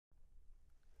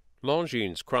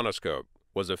Longines' Chronoscope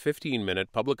was a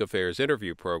 15-minute public affairs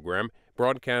interview program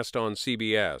broadcast on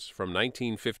CBS from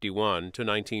 1951 to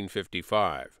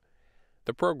 1955.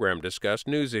 The program discussed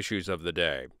news issues of the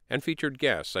day and featured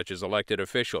guests such as elected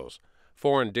officials,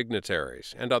 foreign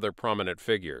dignitaries, and other prominent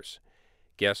figures.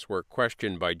 Guests were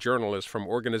questioned by journalists from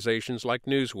organizations like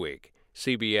Newsweek,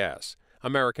 CBS,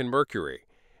 American Mercury,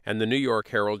 and the New York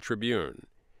Herald Tribune.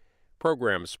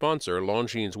 Program sponsor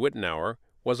Longines Wittenauer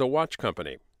was a watch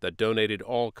company that donated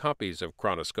all copies of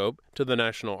Chronoscope to the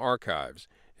National Archives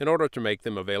in order to make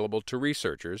them available to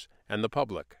researchers and the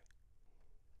public.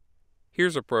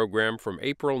 Here's a program from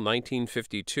April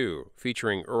 1952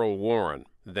 featuring Earl Warren,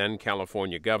 then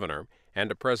California governor,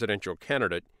 and a presidential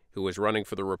candidate who was running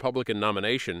for the Republican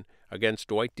nomination against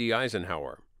Dwight D.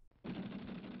 Eisenhower.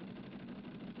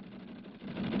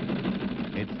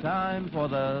 It's time for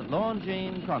the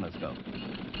Longines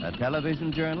Chronoscope, a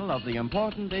television journal of the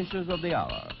important issues of the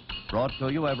hour, brought to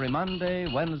you every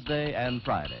Monday, Wednesday, and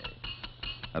Friday.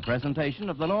 A presentation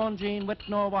of the Longines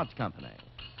Wittenauer Watch Company,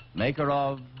 maker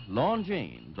of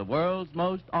Longines, the world's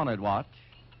most honored watch,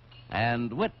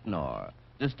 and Wittenauer,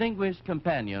 distinguished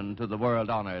companion to the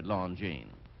world-honored Longines.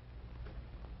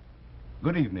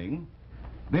 Good evening.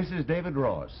 This is David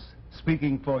Ross,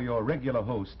 speaking for your regular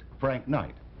host, Frank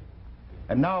Knight.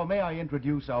 And now may I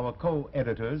introduce our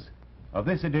co-editors of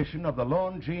this edition of the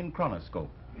Longines Chronoscope,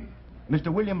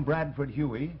 Mr. William Bradford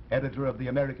Huey, editor of the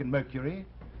American Mercury,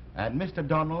 and Mr.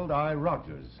 Donald I.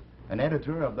 Rogers, an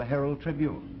editor of the Herald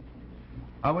Tribune.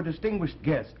 Our distinguished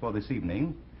guest for this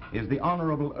evening is the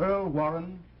Honorable Earl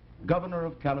Warren, Governor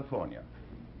of California.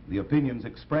 The opinions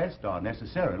expressed are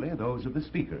necessarily those of the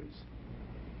speakers.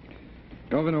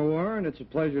 Governor Warren, it's a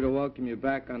pleasure to welcome you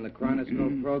back on the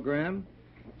Chronoscope program.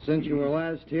 Since you were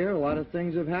last here, a lot of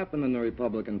things have happened in the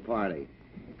Republican Party.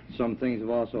 Some things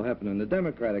have also happened in the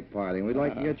Democratic Party, and we'd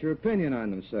like to get your opinion on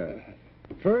them, sir.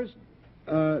 First,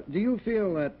 do you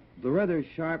feel that the rather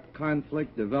sharp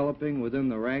conflict developing within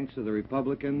the ranks of the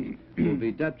Republicans will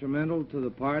be detrimental to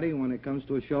the party when it comes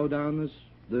to a showdown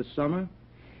this summer?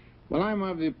 Well, I'm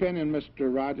of the opinion,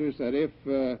 Mr. Rogers, that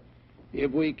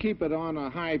if we keep it on a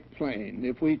high plane,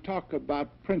 if we talk about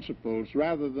principles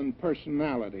rather than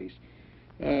personalities,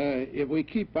 if we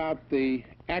keep out the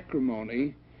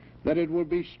acrimony, that it will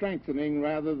be strengthening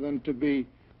rather than to be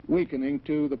weakening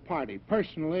to the party.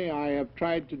 Personally, I have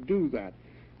tried to do that.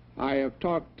 I have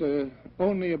talked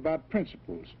only about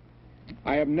principles.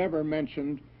 I have never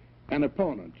mentioned an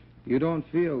opponent. You don't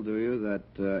feel, do you,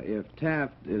 that if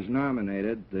Taft is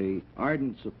nominated, the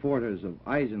ardent supporters of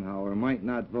Eisenhower might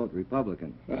not vote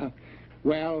Republican?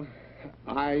 Well,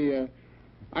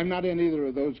 I'm not in either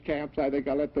of those camps. I think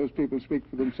I'll let those people speak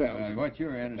for themselves. What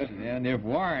you're interested in, if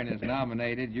Warren is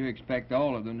nominated, you expect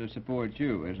all of them to support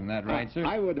you. Isn't that right, sir?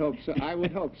 I would hope so. I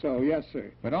would hope so, yes,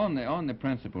 sir. But on the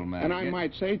principle matter... And I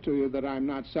might say to you that I'm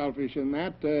not selfish in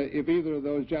that. If either of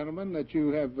those gentlemen that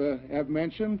you have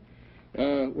mentioned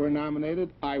were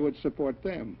nominated, I would support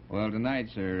them. Well, tonight,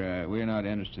 sir, we're not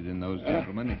interested in those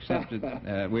gentlemen, except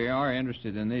that we are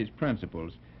interested in these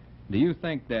principles. Do you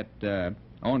think that,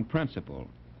 on principle,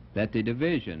 that the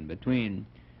division between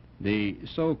the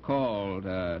so-called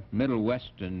Middle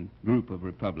Western group of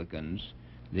Republicans,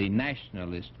 the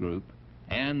nationalist group,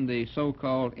 and the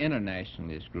so-called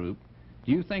internationalist group,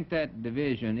 do you think that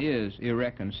division is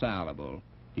irreconcilable?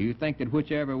 Do you think that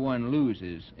whichever one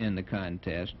loses in the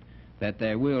contest, that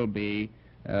there will be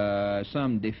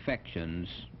some defections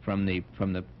from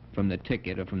the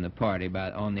ticket or from the party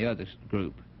on the other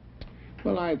group?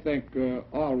 Well, I think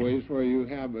always where you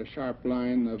have a sharp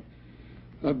line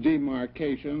of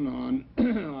demarcation on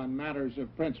on matters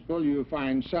of principle, you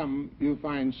find some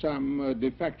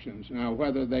defections. Now,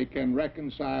 whether they can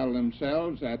reconcile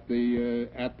themselves at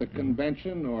the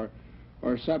convention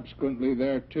or subsequently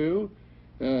thereto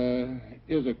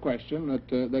is a question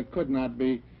that could not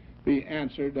be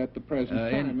answered at the present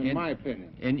time, in my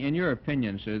opinion. In your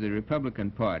opinion, sir, the Republican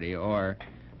Party or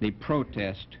the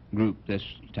protest group this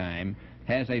time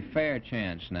has a fair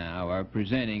chance now of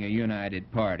presenting a united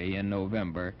party in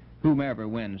November, whomever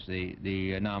wins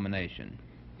the nomination?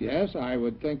 Yes, I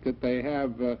would think that they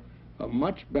have a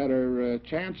much better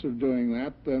chance of doing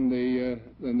that than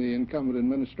the incumbent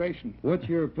administration. What's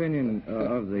your opinion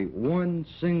of the one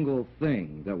single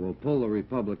thing that will pull the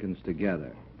Republicans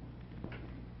together?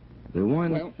 The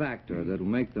one factor that will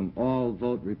make them all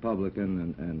vote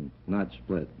Republican and not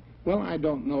split? Well, I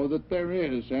don't know that there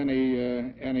is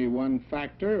any one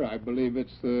factor. I believe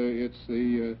it's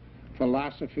the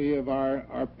philosophy of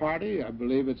our party. I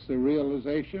believe it's the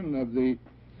realization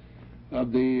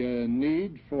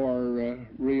need for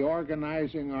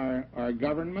reorganizing our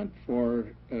government, for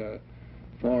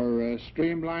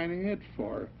streamlining it,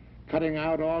 for cutting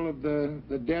out all of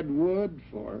the dead wood,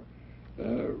 for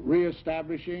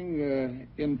reestablishing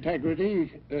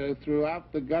integrity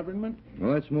throughout the government.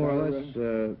 Well, that's more or less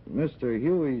Mr.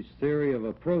 Huey's theory of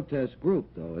a protest group,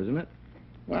 though, isn't it?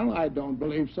 Well, I don't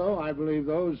believe so. I believe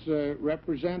those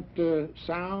represent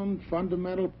sound,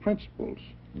 fundamental principles.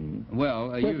 Mm-hmm.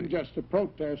 Well, it isn't just a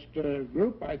protest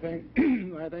group. I think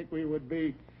I think we would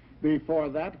be for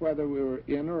that whether we were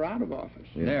in or out of office.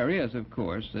 Yeah. There is, of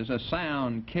course, there's a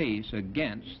sound case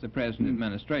against the present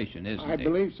administration, isn't there? I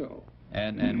believe so.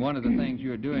 And one of the things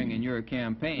you're doing in your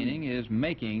campaigning is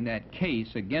making that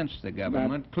case against the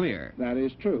government clear. That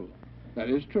is true. That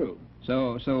is true.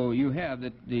 So you have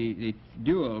the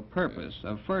dual purpose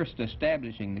of first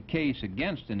establishing the case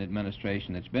against an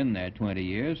administration that's been there 20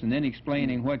 years and then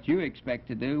explaining what you expect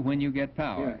to do when you get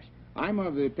power. Yes. I'm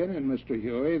of the opinion, Mr.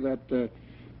 Huey, that the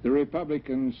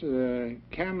Republicans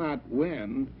cannot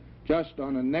win just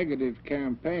on a negative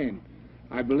campaign.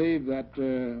 I believe that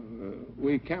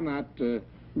we cannot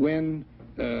win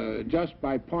just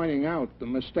by pointing out the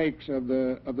mistakes of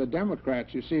the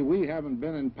Democrats. You see, we haven't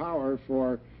been in power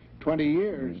for 20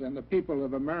 years, and the people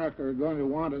of America are going to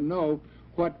want to know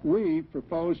what we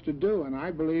propose to do, and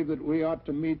I believe that we ought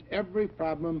to meet every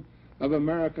problem of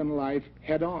American life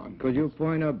head on. Could you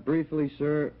point out briefly,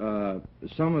 sir,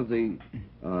 some of the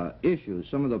issues,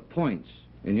 some of the points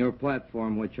in your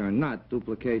platform which are not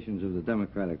duplications of the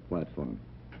Democratic platform?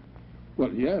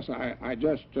 Well, yes, I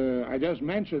just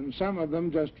mentioned some of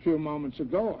them just a few moments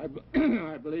ago.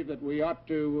 I believe that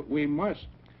we must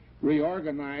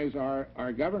reorganize our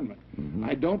government. Mm-hmm.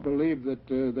 I don't believe that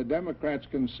the Democrats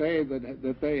can say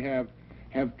that they have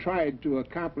tried to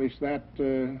accomplish that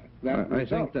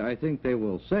result. I think they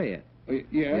will say it.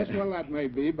 Yes, well, that may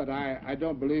be, but I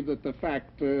don't believe that the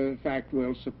fact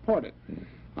will support it.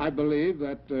 I believe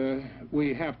that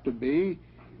we have to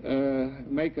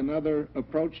make another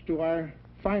approach to our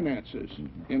finances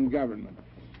in government,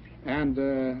 and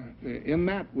in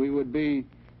that we would be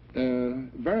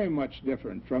very much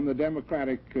different from the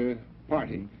Democratic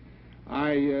Party.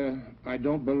 I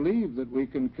don't believe that we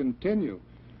can continue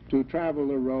to travel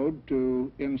the road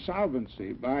to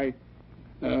insolvency by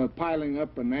piling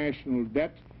up a national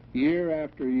debt year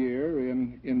after year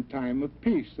in time of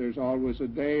peace. There's always a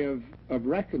day of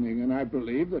reckoning, and I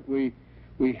believe that we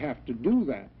have to do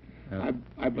that.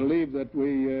 I believe that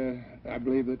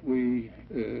we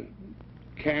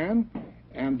can,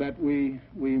 and that we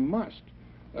must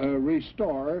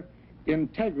restore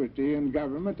integrity in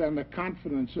government and the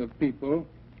confidence of people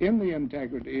in the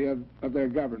integrity of their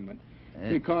government.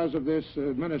 Because of this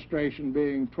administration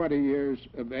being 20 years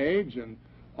of age and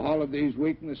all of these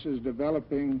weaknesses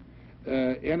developing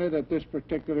in it at this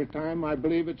particular time, I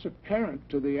believe it's apparent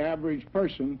to the average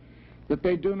person that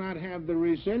they do not have the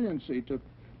resiliency to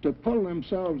pull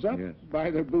themselves up by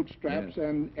their bootstraps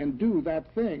and do that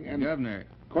thing. And Governor,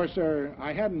 of course, sir,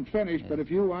 I hadn't finished, but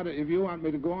if you want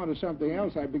me to go on to something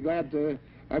else, I'd be glad to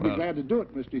do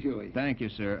it, Mr. Huey. Thank you,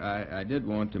 sir. I did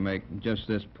want to make just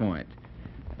this point.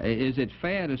 Is it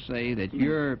fair to say that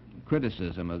your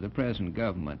criticism of the present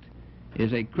government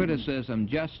is a criticism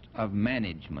just of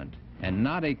management and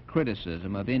not a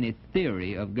criticism of any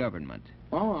theory of government?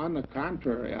 Oh, on the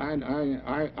contrary,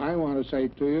 I want to say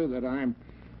to you that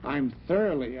I'm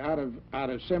thoroughly out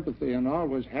of sympathy, and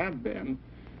always have been,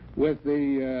 with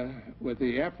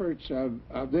the efforts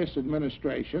of this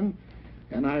administration,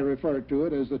 and I refer to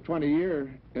it as the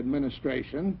 20-year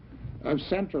administration, of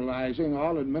centralizing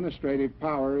all administrative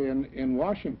power in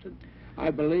Washington.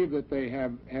 I believe that they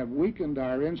have weakened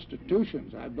our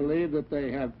institutions. I believe that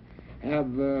they have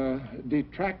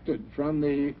detracted from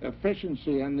the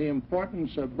efficiency and the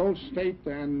importance of both state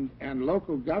and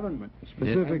local government.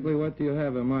 Specifically, what do you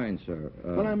have in mind, sir?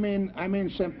 Well, I mean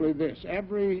simply this: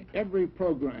 every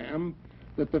program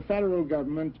that the federal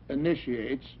government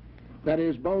initiates, that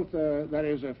is both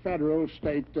a federal,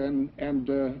 state, and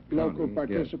local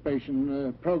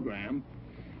participation program.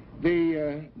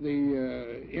 The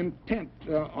intent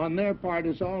on their part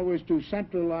is always to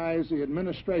centralize the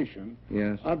administration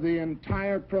of the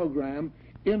entire program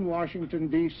in Washington,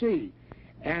 D.C.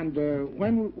 And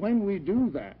when we do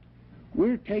that,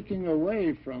 we're taking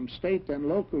away from state and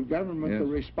local government the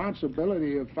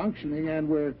responsibility of functioning, and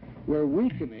we're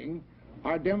weakening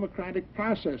our democratic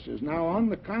processes. Now, on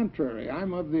the contrary,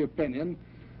 I'm of the opinion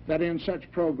that in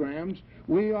such programs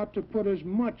we ought to put as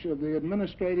much of the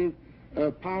administrative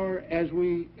power as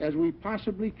we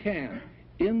possibly can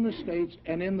in the states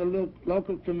and in the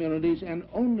local communities, and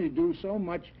only do so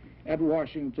much at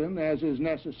Washington as is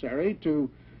necessary to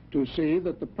see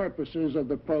that the purposes of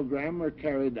the program are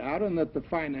carried out and that the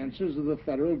finances of the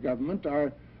federal government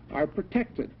are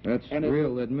protected. That's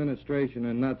real administration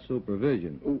and not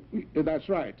supervision. That's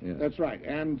right. Yeah. That's right.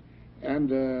 And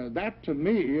that to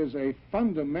me is a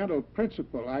fundamental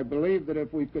principle. I believe that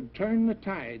if we could turn the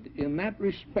tide in that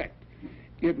respect,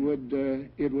 it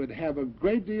would have a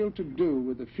great deal to do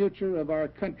with the future of our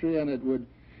country, and it would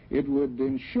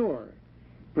ensure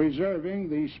preserving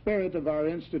the spirit of our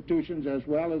institutions as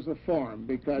well as the form.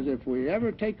 Because if we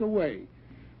ever take away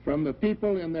from the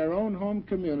people in their own home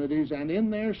communities and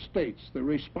in their states the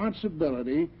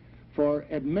responsibility for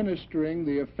administering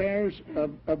the affairs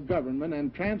of government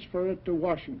and transfer it to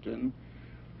Washington,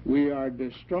 we are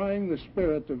destroying the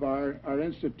spirit of our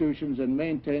institutions and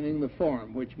maintaining the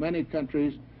form, which many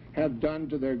countries have done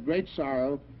to their great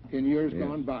sorrow in years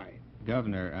gone by.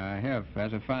 Governor, I have,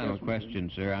 as a final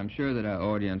question, sir, I'm sure that our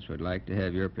audience would like to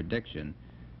have your prediction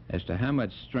as to how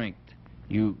much strength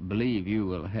you believe you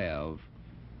will have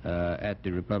at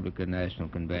the Republican National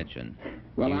Convention.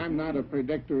 Well, I'm not a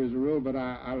predictor as a rule, but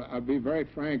I'll be very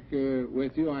frank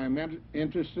with you. I'm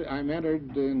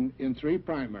entered in 3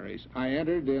 primaries. I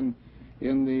entered in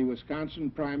the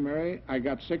Wisconsin primary. I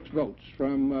got 6 votes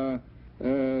from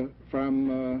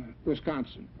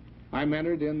Wisconsin. I'm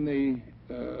entered in the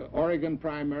Oregon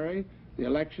primary. The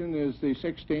election is the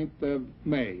 16th of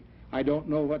May. I don't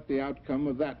know what the outcome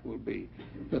of that will be.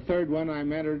 The 3rd one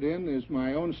I'm entered in is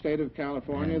my own state of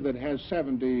California that has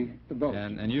 70 votes.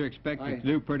 And you expect to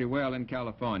do pretty well in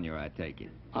California, I take it.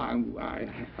 I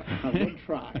will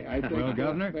try. I think well,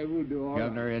 Governor, maybe we'll do all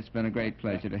Governor, right. It's been a great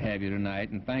pleasure to have you tonight,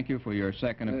 and thank you for your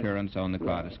second appearance on the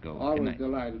Chronoscope. Always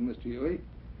delighted, Mr. Huey.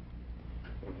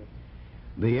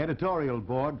 The editorial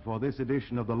board for this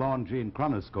edition of the Longines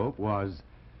Chronoscope was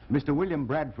Mr. William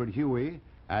Bradford Huey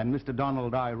and Mr.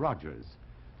 Donald I. Rogers.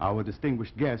 Our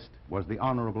distinguished guest was the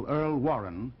Honorable Earl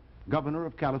Warren, Governor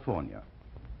of California.